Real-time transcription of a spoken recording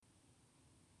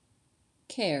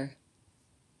Care.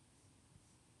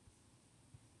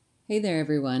 Hey there,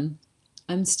 everyone.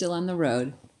 I'm still on the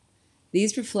road.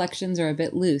 These reflections are a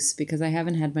bit loose because I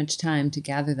haven't had much time to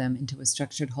gather them into a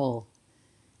structured whole.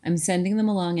 I'm sending them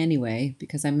along anyway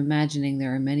because I'm imagining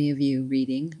there are many of you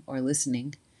reading or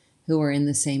listening who are in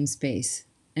the same space,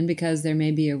 and because there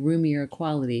may be a roomier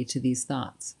quality to these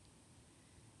thoughts.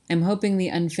 I'm hoping the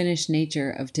unfinished nature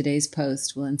of today's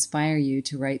post will inspire you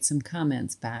to write some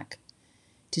comments back,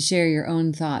 to share your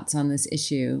own thoughts on this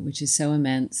issue, which is so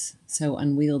immense, so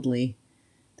unwieldy,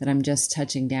 that I'm just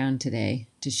touching down today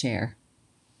to share.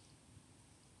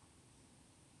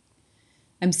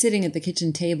 I'm sitting at the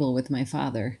kitchen table with my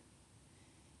father.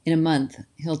 In a month,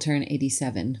 he'll turn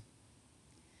 87.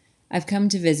 I've come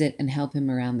to visit and help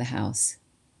him around the house.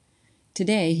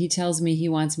 Today, he tells me he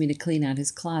wants me to clean out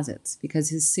his closets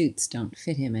because his suits don't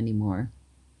fit him anymore.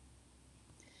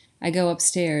 I go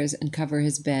upstairs and cover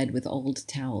his bed with old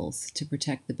towels to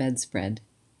protect the bedspread.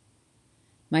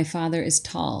 My father is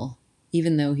tall,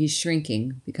 even though he's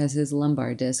shrinking because his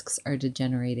lumbar discs are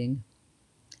degenerating.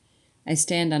 I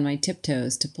stand on my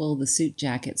tiptoes to pull the suit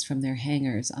jackets from their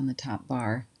hangers on the top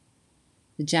bar.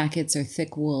 The jackets are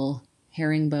thick wool,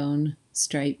 herringbone,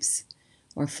 stripes,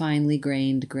 or finely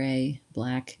grained gray,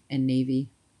 black, and navy.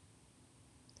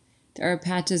 There are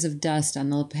patches of dust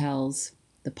on the lapels,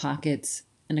 the pockets,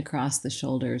 and across the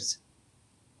shoulders.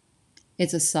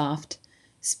 It's a soft,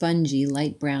 spongy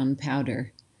light brown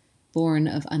powder, born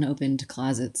of unopened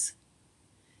closets.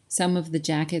 Some of the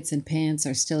jackets and pants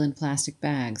are still in plastic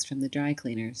bags from the dry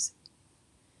cleaners.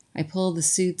 I pull the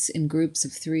suits in groups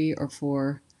of 3 or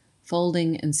 4,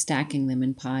 folding and stacking them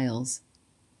in piles.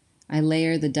 I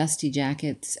layer the dusty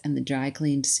jackets and the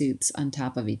dry-cleaned suits on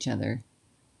top of each other.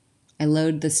 I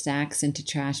load the stacks into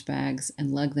trash bags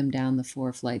and lug them down the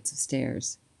 4 flights of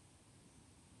stairs.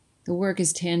 The work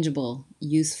is tangible,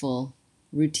 useful,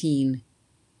 routine,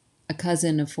 a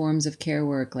cousin of forms of care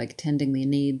work like tending the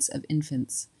needs of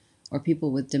infants or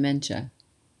people with dementia.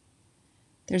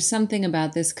 There's something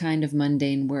about this kind of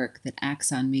mundane work that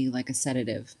acts on me like a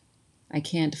sedative. I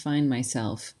can't find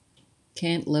myself,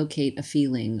 can't locate a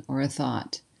feeling or a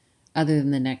thought other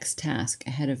than the next task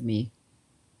ahead of me.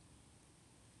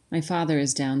 My father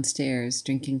is downstairs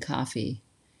drinking coffee,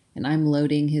 and I'm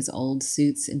loading his old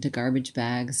suits into garbage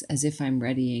bags as if I'm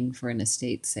readying for an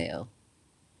estate sale.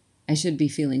 I should be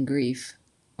feeling grief,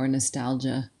 or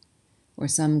nostalgia, or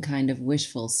some kind of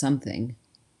wishful something.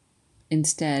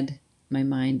 Instead, my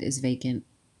mind is vacant.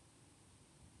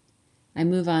 I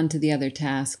move on to the other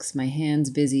tasks, my hands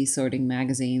busy sorting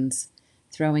magazines,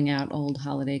 throwing out old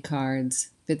holiday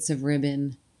cards, bits of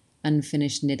ribbon,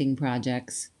 unfinished knitting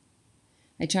projects.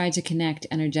 I try to connect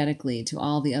energetically to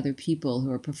all the other people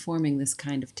who are performing this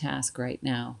kind of task right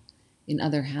now, in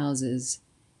other houses,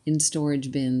 in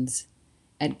storage bins,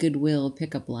 at Goodwill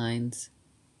pickup lines.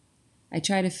 I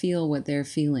try to feel what they're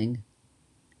feeling.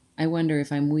 I wonder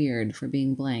if I'm weird for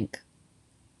being blank.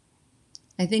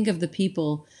 I think of the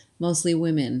people, mostly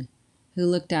women, who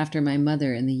looked after my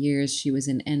mother in the years she was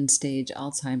in end-stage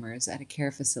Alzheimer's at a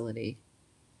care facility.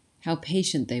 How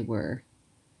patient they were.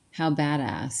 How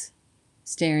badass.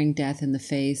 Staring death in the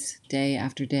face day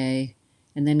after day,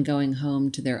 and then going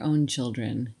home to their own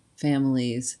children,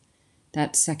 families,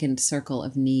 that second circle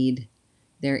of need,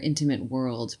 their intimate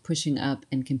world, pushing up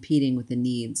and competing with the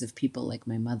needs of people like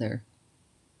my mother.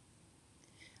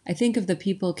 I think of the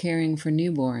people caring for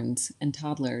newborns and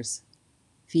toddlers.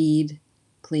 Feed,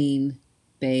 clean,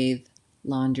 bathe,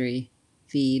 laundry,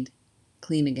 feed,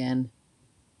 clean again.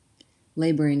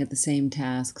 Laboring at the same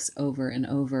tasks over and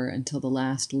over until the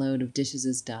last load of dishes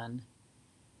is done.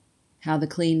 How the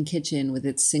clean kitchen with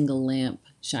its single lamp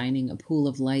shining a pool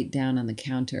of light down on the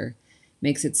counter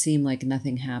makes it seem like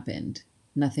nothing happened,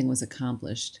 nothing was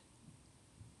accomplished.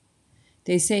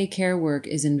 They say care work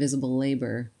is invisible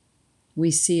labor.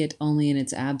 We see it only in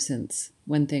its absence,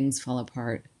 when things fall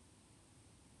apart.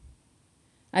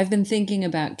 I've been thinking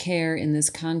about care in this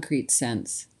concrete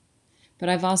sense, but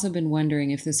I've also been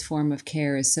wondering if this form of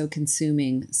care is so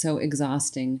consuming, so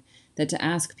exhausting, that to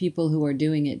ask people who are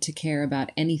doing it to care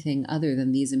about anything other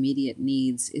than these immediate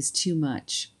needs is too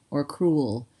much, or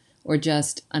cruel, or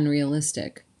just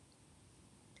unrealistic.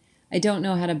 I don't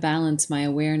know how to balance my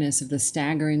awareness of the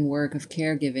staggering work of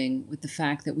caregiving with the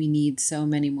fact that we need so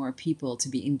many more people to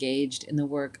be engaged in the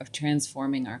work of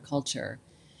transforming our culture,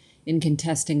 in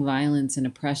contesting violence and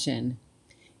oppression,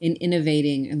 in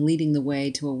innovating and leading the way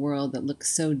to a world that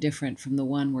looks so different from the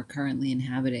one we're currently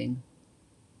inhabiting.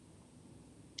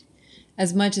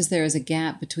 As much as there is a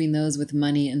gap between those with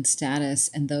money and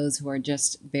status and those who are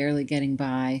just barely getting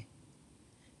by,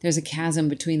 There's a chasm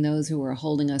between those who are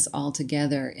holding us all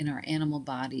together in our animal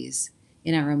bodies,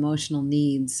 in our emotional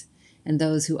needs, and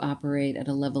those who operate at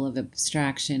a level of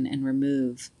abstraction and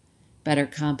remove, better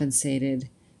compensated,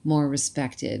 more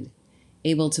respected,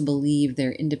 able to believe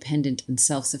they're independent and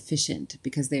self-sufficient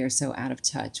because they are so out of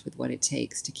touch with what it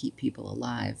takes to keep people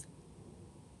alive.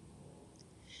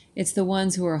 It's the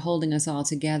ones who are holding us all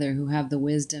together who have the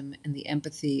wisdom and the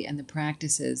empathy and the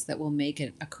practices that will make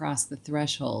it across the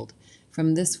threshold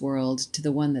from this world to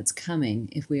the one that's coming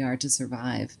if we are to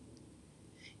survive.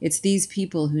 It's these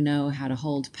people who know how to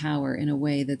hold power in a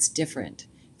way that's different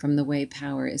from the way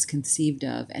power is conceived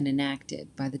of and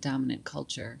enacted by the dominant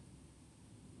culture.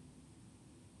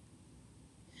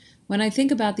 When I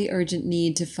think about the urgent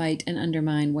need to fight and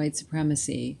undermine white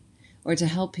supremacy, or to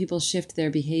help people shift their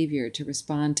behavior to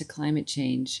respond to climate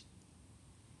change,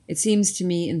 it seems to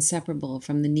me inseparable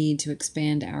from the need to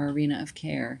expand our arena of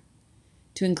care,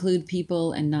 to include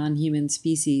people and non-human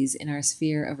species in our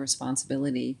sphere of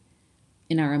responsibility,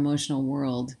 in our emotional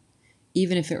world,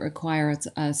 even if it requires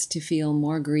us to feel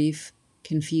more grief,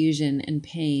 confusion, and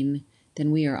pain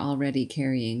than we are already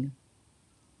carrying.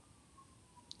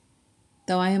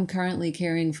 Though I am currently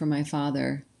caring for my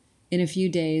father, in a few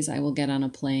days I will get on a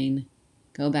plane,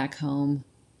 go back home,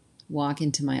 walk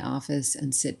into my office,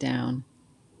 and sit down.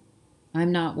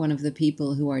 I'm not one of the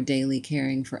people who are daily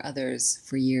caring for others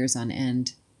for years on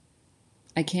end.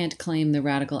 I can't claim the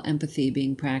radical empathy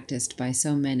being practiced by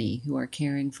so many who are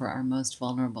caring for our most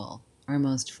vulnerable, our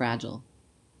most fragile.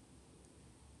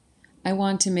 I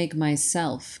want to make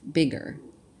myself bigger,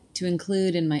 to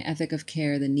include in my ethic of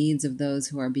care the needs of those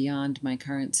who are beyond my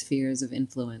current spheres of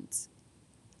influence.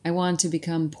 I want to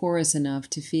become porous enough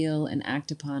to feel and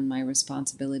act upon my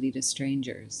responsibility to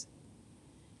strangers.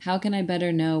 How can I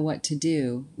better know what to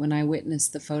do when I witness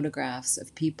the photographs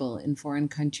of people in foreign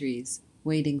countries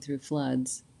wading through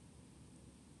floods?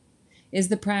 Is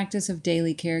the practice of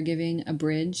daily caregiving a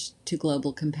bridge to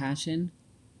global compassion?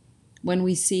 When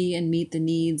we see and meet the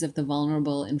needs of the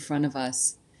vulnerable in front of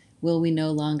us, will we no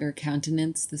longer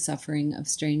countenance the suffering of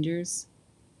strangers?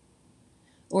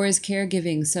 Or is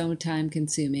caregiving so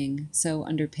time-consuming, so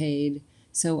underpaid,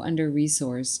 so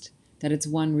under-resourced, that it's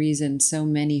one reason so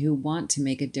many who want to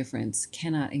make a difference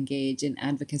cannot engage in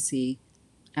advocacy,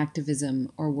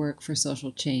 activism, or work for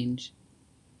social change?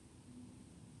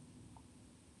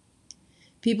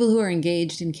 People who are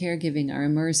engaged in caregiving are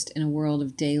immersed in a world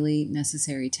of daily,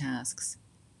 necessary tasks.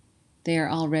 They are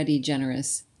already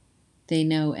generous. They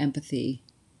know empathy.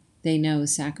 They know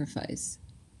sacrifice.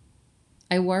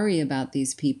 I worry about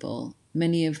these people,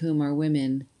 many of whom are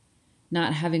women,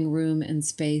 not having room and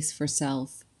space for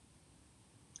self.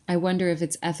 I wonder if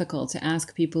it's ethical to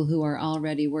ask people who are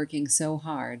already working so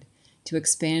hard to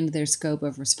expand their scope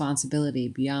of responsibility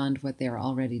beyond what they are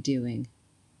already doing.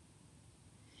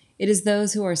 It is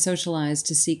those who are socialized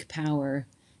to seek power,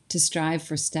 to strive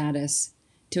for status,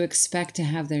 to expect to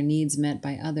have their needs met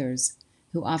by others,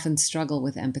 who often struggle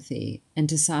with empathy and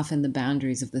to soften the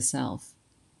boundaries of the self.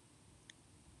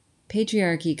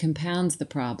 Patriarchy compounds the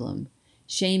problem,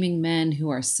 shaming men who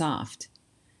are soft,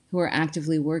 who are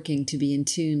actively working to be in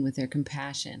tune with their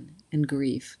compassion and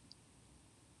grief.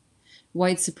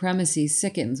 White supremacy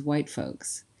sickens white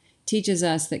folks, teaches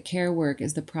us that care work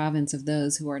is the province of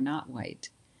those who are not white,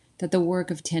 that the work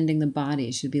of tending the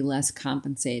body should be less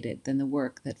compensated than the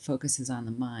work that focuses on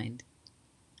the mind.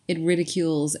 It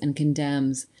ridicules and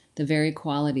condemns the very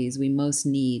qualities we most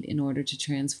need in order to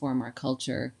transform our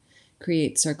culture,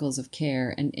 create circles of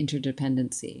care and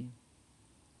interdependency.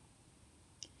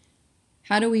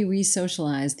 How do we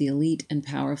re-socialize the elite and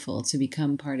powerful to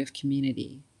become part of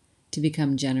community, to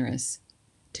become generous,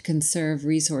 to conserve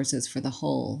resources for the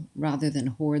whole rather than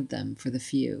hoard them for the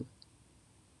few?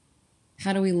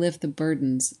 How do we lift the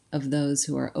burdens of those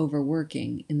who are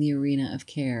overworking in the arena of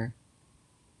care?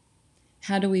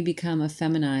 How do we become a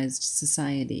feminized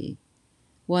society,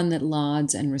 one that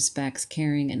lauds and respects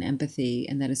caring and empathy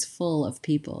and that is full of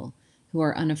people who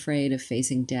are unafraid of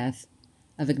facing death,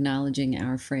 of acknowledging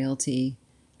our frailty,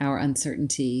 our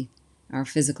uncertainty, our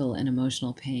physical and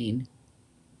emotional pain?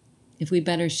 If we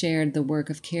better shared the work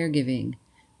of caregiving,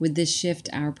 would this shift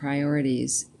our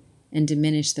priorities and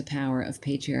diminish the power of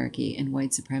patriarchy and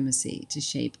white supremacy to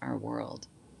shape our world?